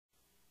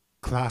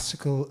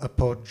classical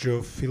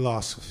Appoggio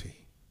philosophy.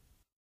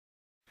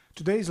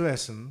 Today's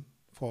lesson,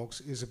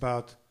 folks, is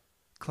about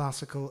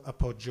classical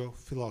Appoggio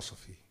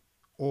philosophy,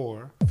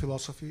 or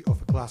philosophy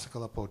of a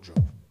classical Appoggio.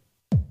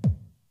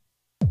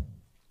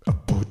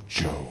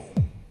 Appoggio.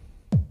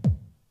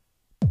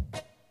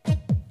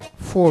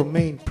 Four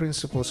main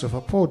principles of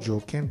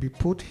Appoggio can be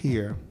put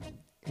here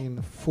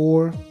in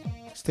four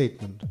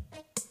statements.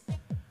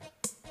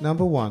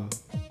 Number one,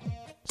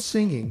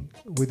 singing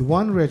with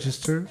one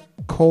register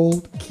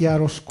called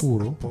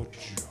chiaroscuro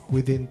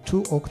within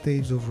 2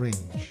 octaves of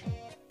range.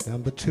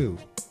 Number two,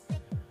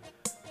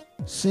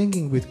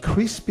 singing with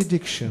crispy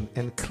diction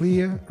and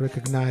clear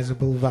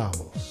recognizable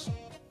vowels.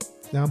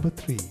 Number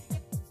three,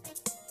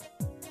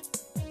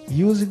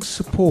 using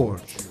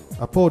support,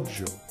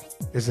 appoggio,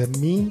 as a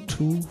mean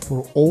tool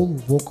for all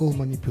vocal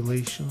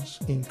manipulations,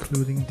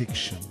 including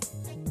diction.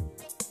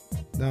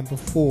 Number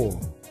four,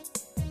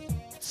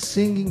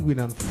 singing with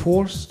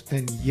unforced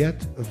and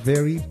yet a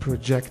very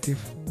projective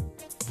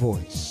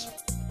voice.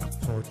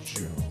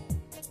 Appoggio.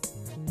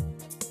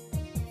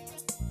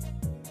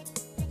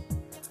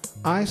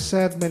 I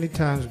said many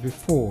times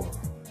before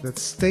that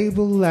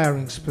stable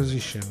larynx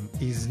position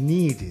is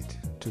needed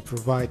to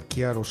provide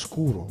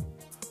chiaroscuro,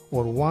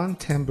 or one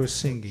timbre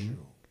singing,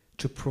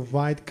 to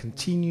provide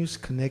continuous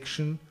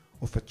connection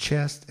of a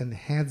chest and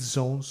head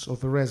zones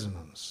of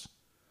resonance.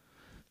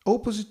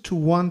 Opposite to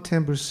one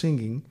timbre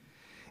singing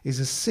is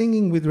a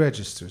singing with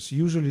registers,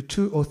 usually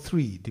 2 or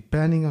 3,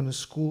 depending on a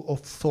school of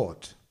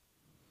thought.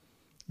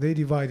 They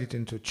divide it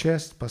into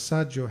chest,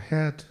 passaggio,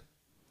 head.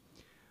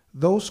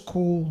 Those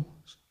schools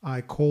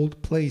I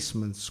called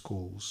placement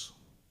schools.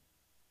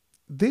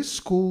 These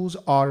schools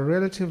are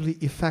relatively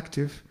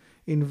effective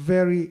in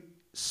very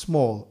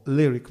small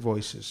lyric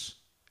voices.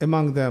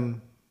 Among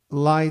them,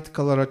 light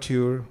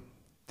colorature,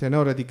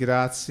 tenore di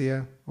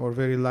grazia, or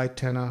very light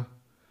tenor,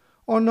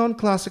 or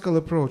non-classical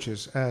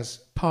approaches as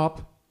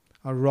pop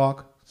or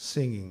rock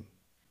singing.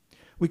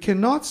 We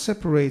cannot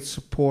separate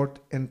support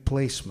and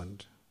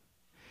placement.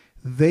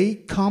 They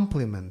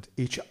complement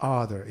each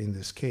other in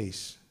this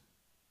case.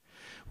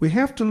 We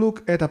have to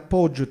look at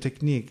Appoggio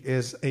technique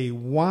as a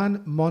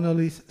one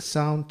monolith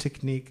sound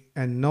technique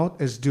and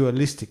not as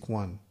dualistic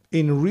one.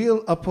 In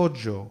real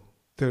Appoggio,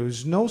 there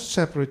is no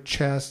separate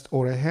chest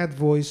or a head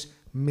voice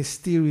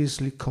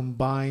mysteriously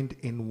combined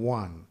in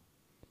one.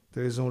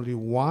 There is only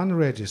one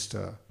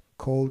register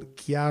called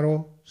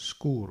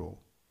chiaroscuro.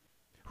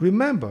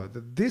 Remember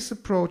that this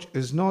approach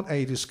is not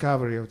a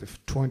discovery of the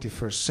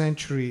 21st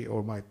century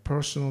or my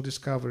personal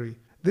discovery.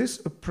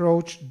 This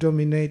approach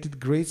dominated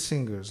great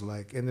singers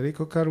like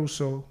Enrico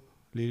Caruso,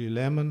 Lily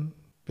Lemon,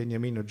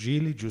 Beniamino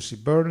Gigli, Jussi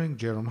Björling,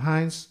 Jerome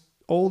Hines,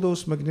 all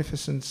those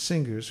magnificent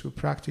singers who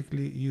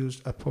practically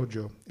used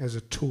Appoggio as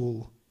a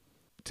tool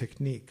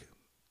technique.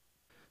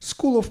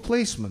 School of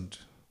placement,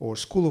 or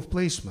school of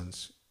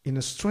placements, in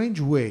a strange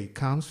way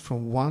comes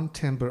from one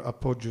timbre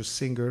Appoggio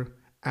singer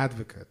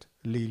advocate,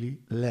 Lily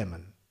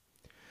Lemon.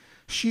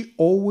 She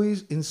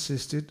always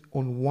insisted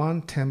on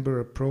one timbre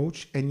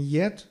approach, and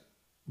yet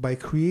by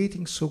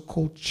creating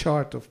so-called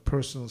chart of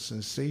personal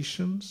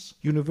sensations,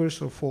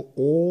 universal for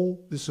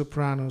all the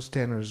sopranos,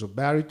 tenors, or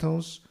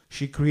baritones,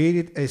 she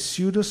created a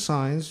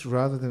pseudoscience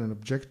rather than an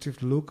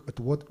objective look at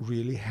what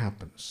really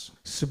happens.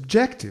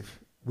 Subjective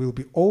will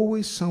be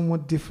always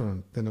somewhat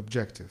different than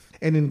objective.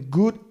 And in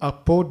good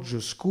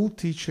Appoggio, school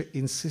teacher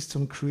insists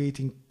on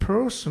creating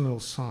personal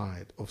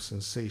side of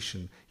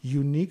sensation,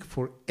 unique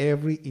for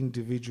every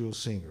individual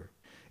singer.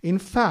 In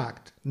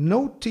fact,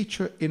 no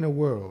teacher in the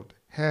world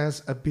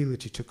has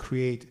ability to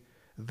create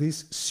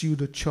this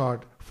pseudo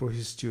chart for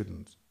his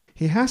students.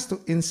 He has to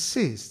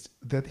insist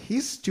that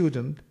his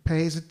student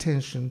pays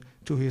attention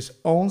to his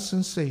own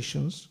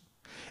sensations,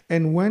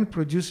 and when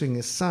producing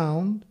a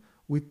sound,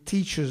 with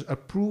teacher's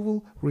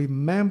approval,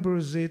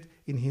 remembers it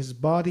in his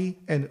body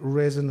and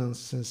resonance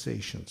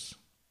sensations.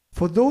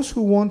 For those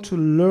who want to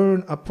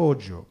learn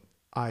Appoggio,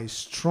 I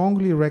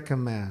strongly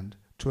recommend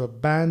to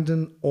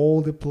abandon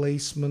all the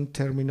placement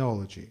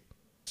terminology.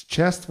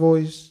 Chest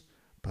voice,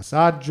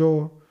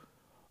 passaggio,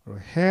 or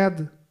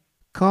head.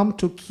 Come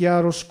to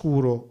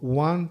chiaroscuro,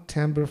 one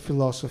timbre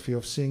philosophy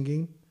of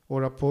singing,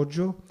 or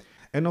Appoggio.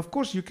 And of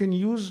course you can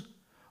use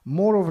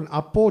more of an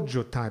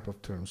Appoggio type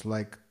of terms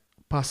like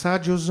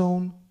passaggio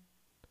zone,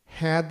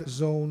 head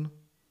zone,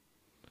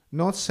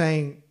 not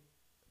saying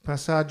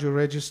passaggio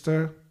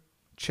register,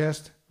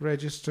 chest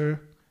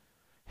register,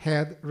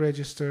 head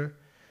register,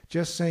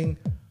 just saying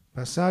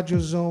passaggio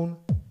zone,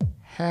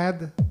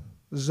 head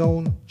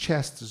zone,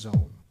 chest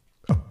zone.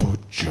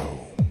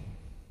 Appoggio.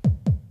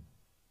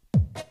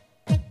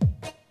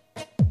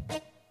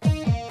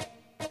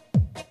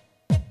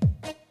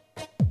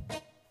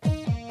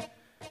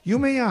 You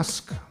may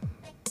ask,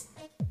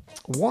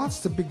 what's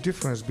the big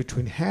difference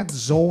between head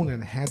zone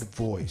and head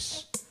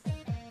voice?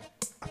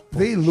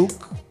 They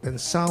look and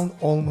sound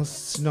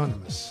almost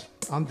synonymous,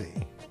 aren't they?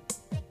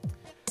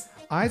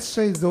 I'd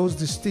say those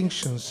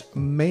distinctions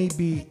may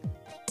be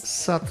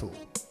subtle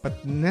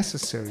but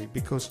necessary,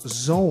 because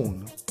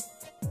zone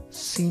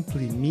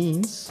simply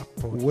means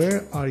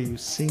where are you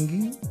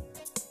singing,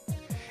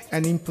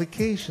 and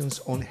implications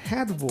on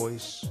head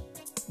voice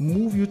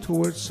move you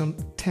towards some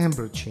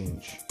timbre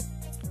change,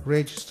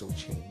 register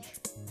change.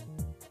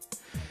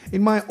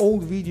 In my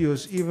old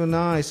videos, even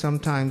I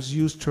sometimes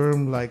use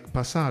terms like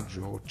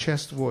passaggio or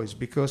chest voice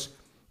because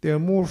they are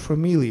more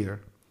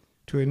familiar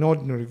to an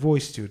ordinary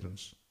voice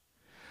students.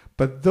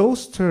 But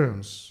those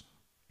terms,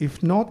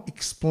 if not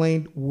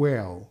explained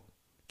well,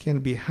 can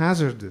be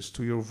hazardous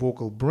to your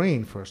vocal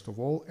brain, first of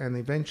all, and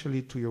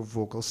eventually to your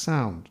vocal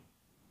sound.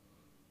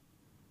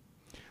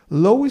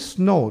 Lowest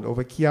note of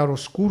a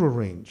chiaroscuro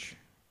range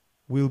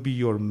will be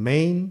your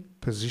main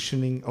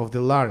positioning of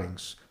the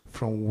larynx,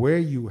 from where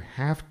you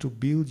have to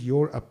build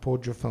your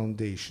appoggio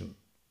foundation.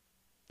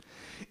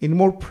 In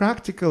more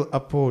practical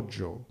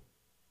appoggio,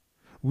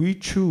 we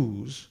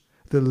choose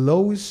the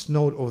lowest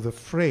note of the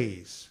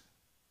phrase.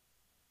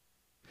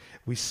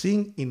 We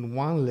sing in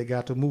one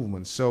legato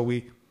movement, so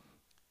we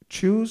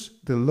choose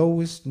the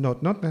lowest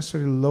note, not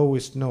necessarily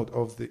lowest note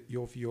of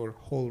your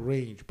whole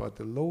range, but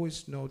the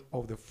lowest note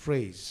of the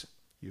phrase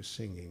you're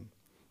singing.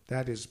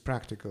 That is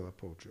practical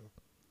appoggio.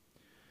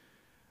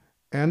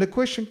 And the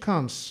question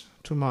comes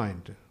to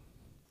mind,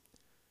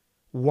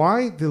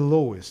 why the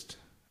lowest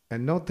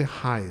and not the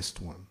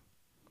highest one?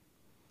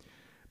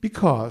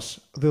 Because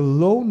the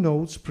low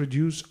notes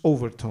produce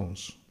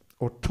overtones,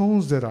 or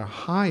tones that are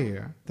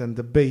higher than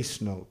the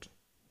bass note,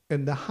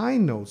 and the high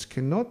notes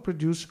cannot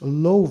produce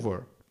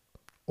lower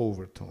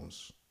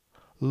overtones,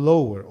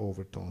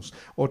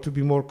 or to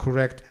be more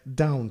correct,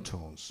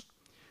 downtones,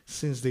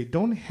 since they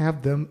don't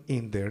have them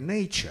in their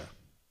nature.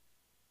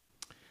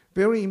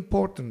 Very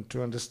important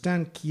to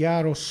understand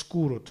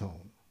chiaro-scuro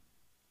tone.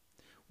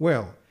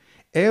 Well,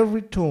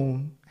 every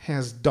tone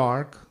has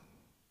dark,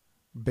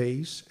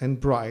 bass,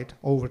 and bright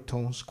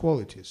overtones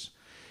qualities,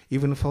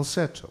 even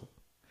falsetto.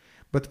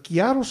 But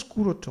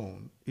chiaro-scuro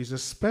tone is a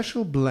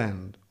special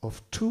blend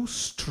of two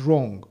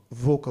strong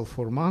vocal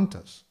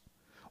formantas,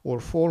 or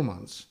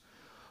formants,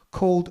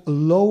 called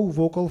low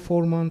vocal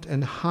formant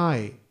and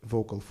high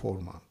vocal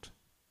formant.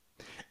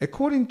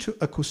 According to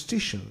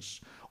acousticians,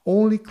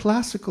 only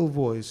classical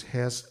voice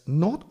has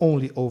not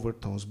only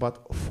overtones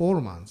but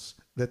formants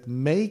that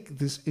make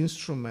this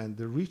instrument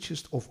the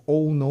richest of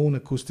all known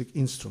acoustic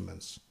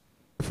instruments.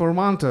 The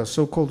formanta,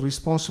 so-called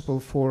responsible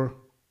for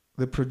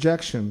the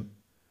projection,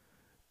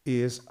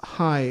 is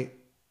high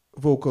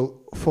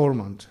vocal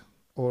formant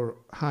or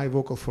high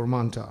vocal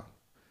formanta,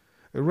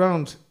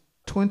 around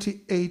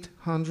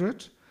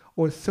 2800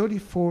 or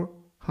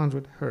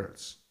 3400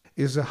 Hertz.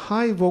 Is a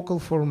high vocal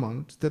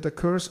formant that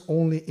occurs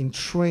only in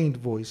trained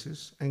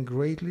voices and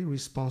greatly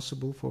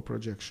responsible for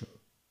projection.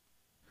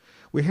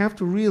 We have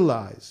to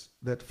realize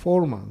that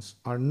formants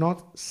are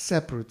not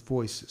separate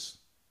voices,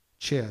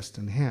 chest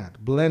and head,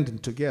 blending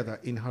together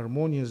in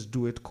harmonious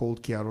duet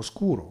called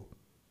chiaroscuro.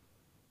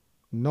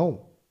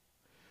 No.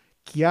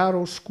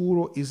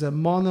 Chiaroscuro is a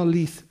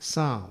monolith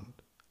sound,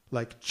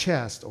 like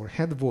chest or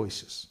head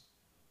voices.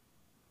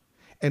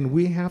 And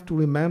we have to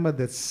remember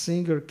that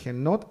singer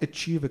cannot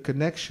achieve a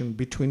connection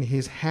between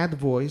his head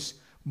voice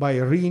by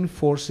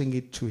reinforcing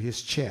it to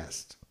his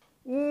chest.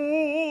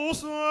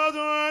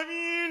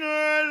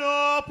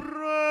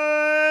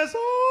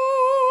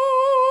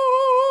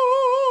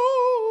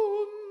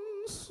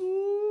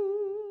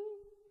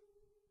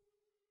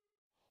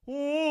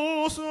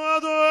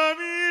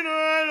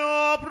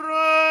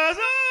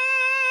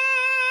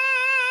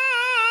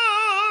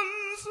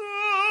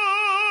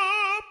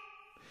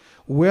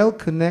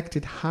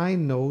 Well-connected high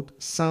note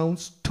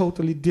sounds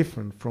totally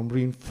different from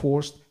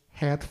reinforced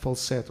head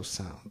falsetto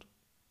sound.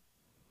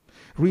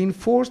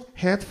 Reinforced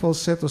head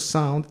falsetto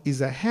sound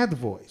is a head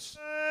voice,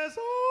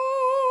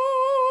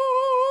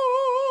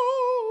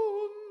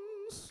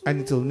 and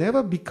it will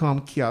never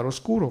become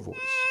chiaroscuro voice.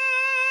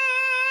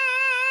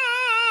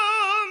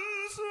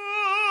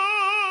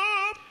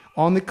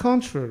 On the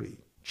contrary,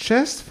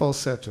 chest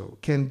falsetto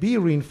can be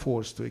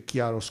reinforced to a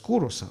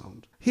chiaroscuro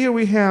sound. Here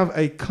we have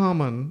a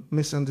common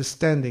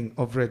misunderstanding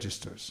of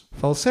registers.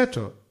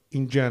 Falsetto,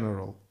 in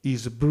general,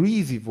 is a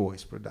breathy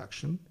voice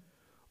production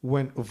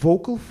when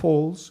vocal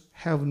folds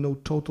have no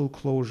total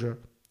closure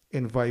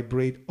and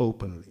vibrate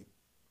openly.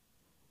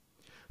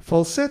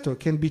 Falsetto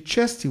can be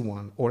chesty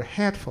one or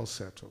head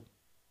falsetto.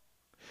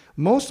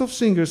 Most of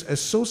singers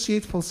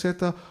associate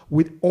falsetto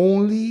with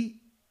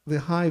only the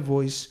high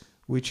voice,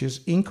 which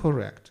is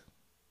incorrect.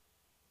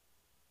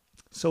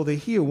 So they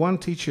hear one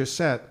teacher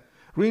said,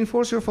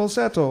 reinforce your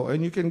falsetto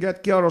and you can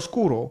get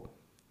chiaroscuro,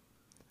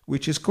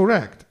 which is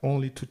correct,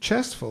 only to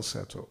chest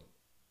falsetto.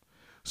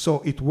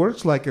 So it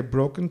works like a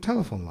broken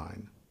telephone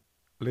line.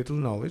 Little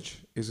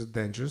knowledge is a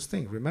dangerous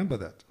thing, remember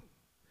that.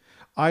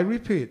 I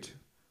repeat,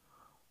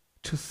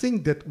 to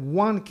think that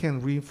one can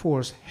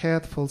reinforce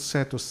head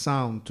falsetto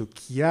sound to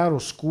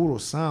chiaroscuro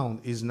sound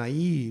is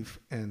naive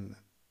and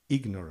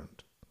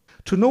ignorant.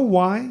 To know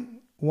why,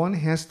 one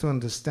has to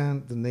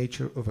understand the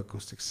nature of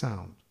acoustic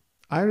sound.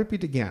 I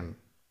repeat again,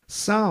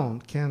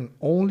 sound can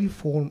only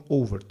form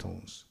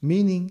overtones,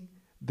 meaning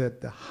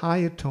that the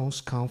higher tones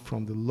come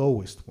from the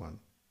lowest one.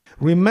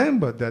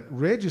 Remember that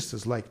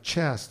registers like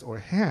chest or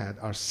head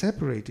are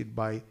separated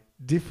by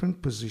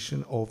different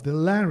position of the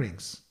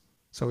larynx.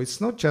 So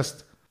it's not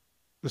just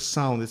the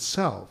sound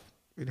itself.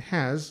 It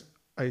has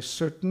a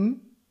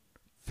certain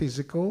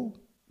physical,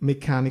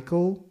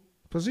 mechanical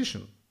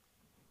position.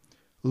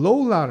 Low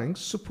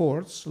larynx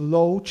supports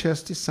low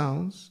chesty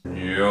sounds.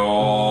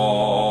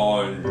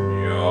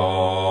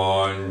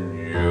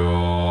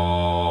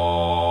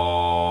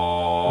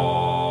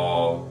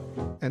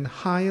 And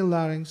higher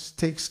larynx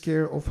takes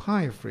care of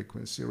higher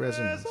frequency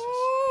resonances.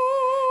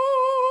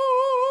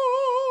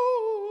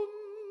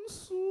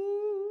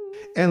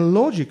 And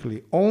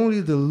logically,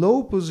 only the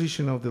low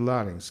position of the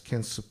larynx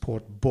can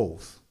support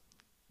both,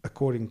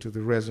 according to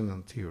the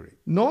resonant theory.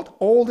 Not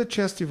all the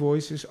chesty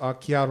voices are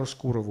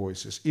chiaroscuro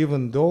voices,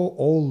 even though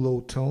all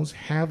low tones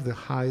have the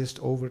highest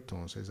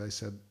overtones, as I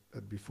said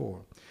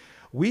before.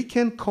 We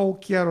can call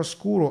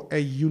chiaroscuro a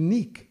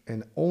unique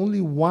and only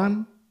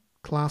one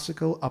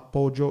classical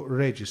appoggio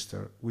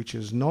register, which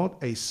is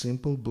not a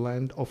simple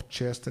blend of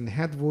chest and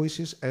head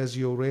voices, as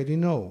you already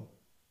know.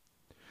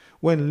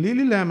 When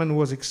Lily Lemon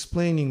was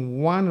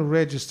explaining one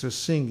register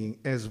singing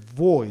as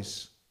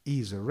voice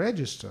is a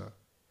register,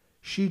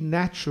 she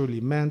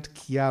naturally meant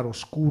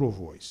chiaroscuro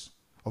voice.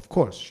 Of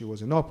course, she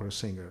was an opera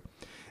singer.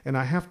 And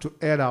I have to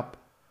add up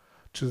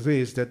to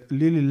this that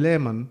Lily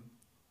Lemon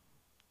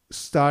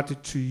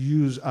started to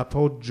use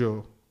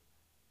appoggio,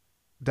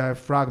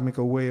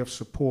 diaphragmical way of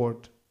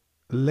support,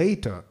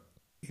 later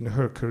in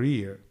her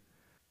career.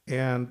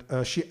 And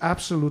she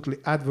absolutely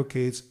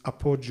advocates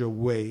appoggio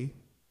way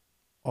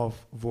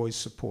of voice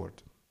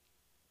support.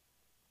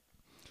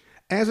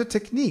 As a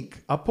technique,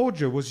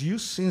 appoggio was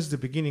used since the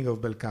beginning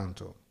of bel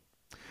canto.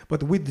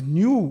 But with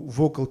new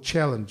vocal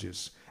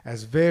challenges,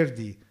 as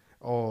Verdi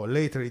or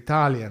later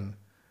Italian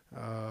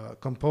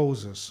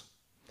composers,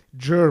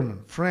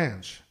 German,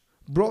 French,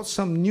 brought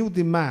some new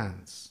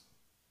demands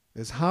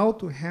as how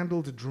to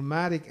handle the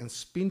dramatic and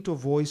spinto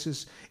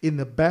voices in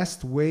the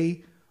best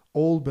way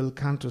all bel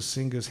canto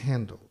singers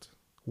handled,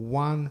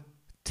 one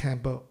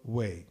tempo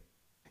way.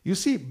 You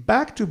see,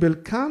 back to bel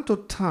canto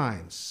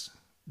times,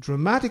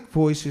 dramatic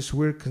voices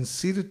were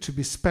considered to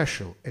be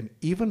special and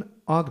even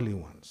ugly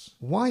ones.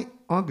 Why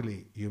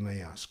ugly, you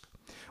may ask?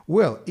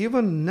 Well,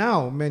 even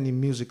now many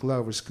music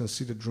lovers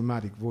consider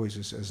dramatic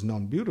voices as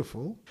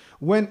non-beautiful.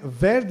 When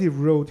Verdi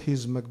wrote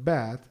his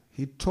Macbeth,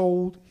 he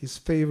told his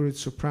favorite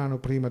soprano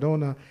prima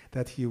donna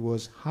that he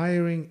was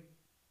hiring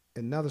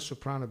another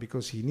soprano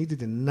because he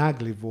needed an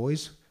ugly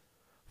voice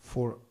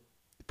for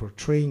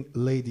portraying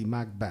Lady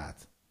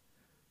Macbeth.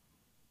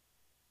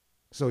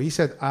 So he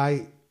said,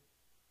 I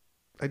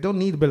don't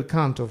need bel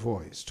canto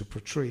voice to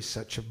portray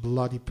such a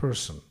bloody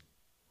person.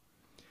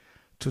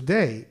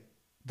 Today,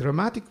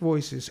 dramatic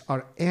voices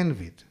are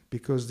envied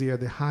because they are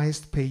the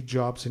highest paid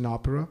jobs in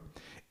opera,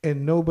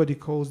 and nobody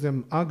calls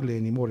them ugly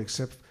anymore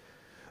except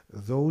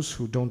those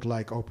who don't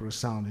like opera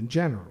sound in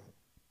general.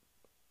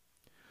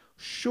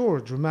 Sure,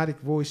 dramatic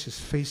voices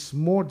face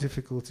more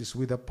difficulties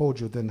with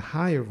appoggio than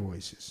higher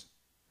voices.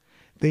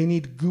 They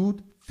need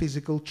good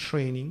physical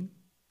training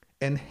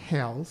and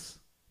health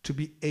to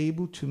be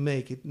able to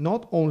make it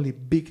not only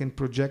big and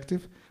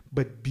projective,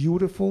 but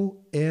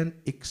beautiful and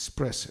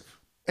expressive.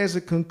 As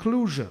a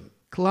conclusion,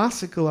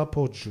 classical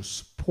appoggio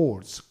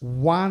supports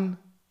one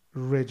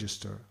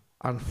register,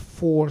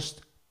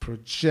 unforced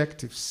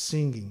projective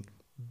singing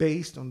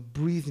based on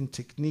breathing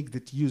technique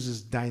that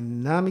uses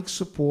dynamic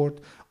support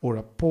or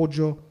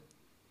appoggio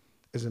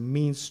as a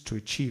means to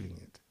achieving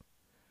it.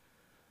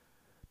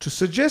 To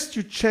suggest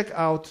you check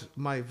out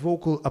my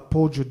vocal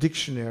appoggio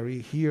dictionary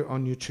here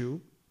on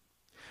YouTube,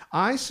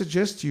 I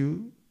suggest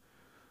you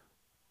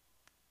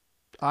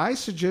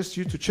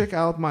to check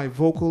out my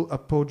vocal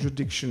appoggio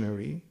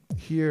dictionary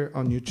here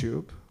on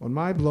YouTube, on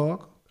my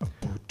blog,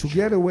 to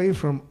get away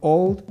from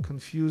old,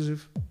 confusing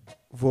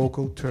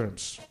vocal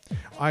terms.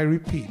 I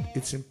repeat,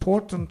 it's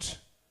important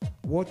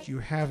what you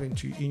have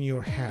in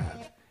your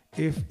head.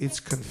 If it's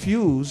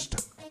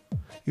confused,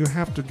 you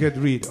have to get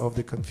rid of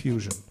the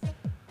confusion.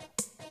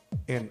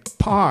 And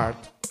part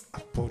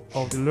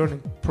of the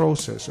learning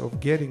process of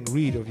getting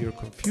rid of your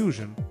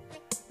confusion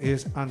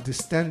is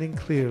understanding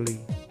clearly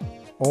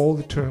all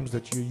the terms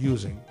that you're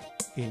using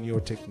in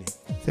your technique.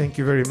 Thank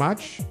you very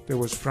much. There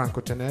was Franco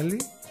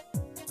Tenelli.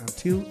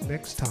 Until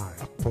next time,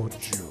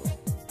 Appoggio.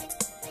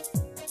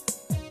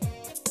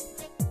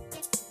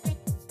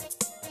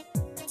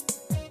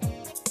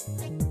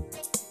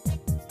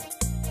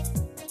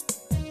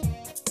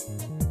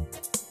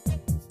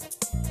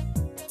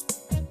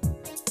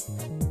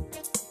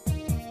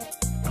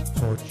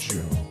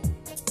 Appoggio.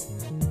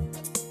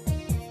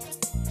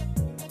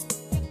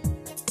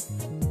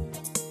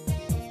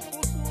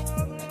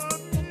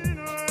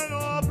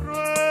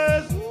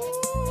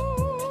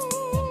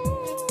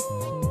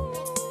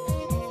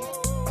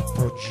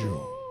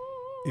 Appoggio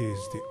is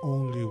the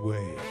only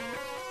way.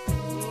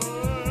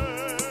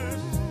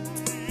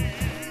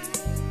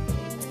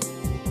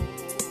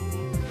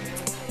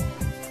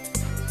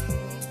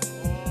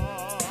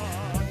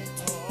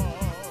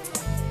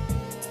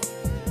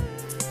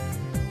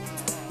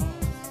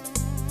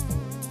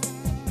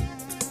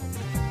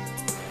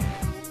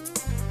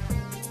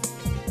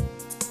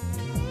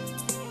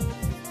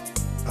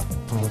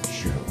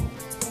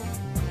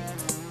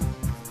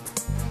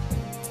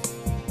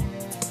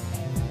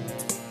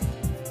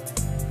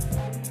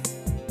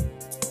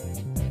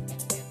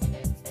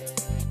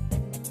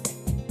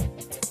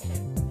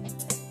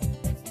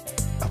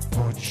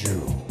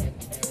 Appoggio.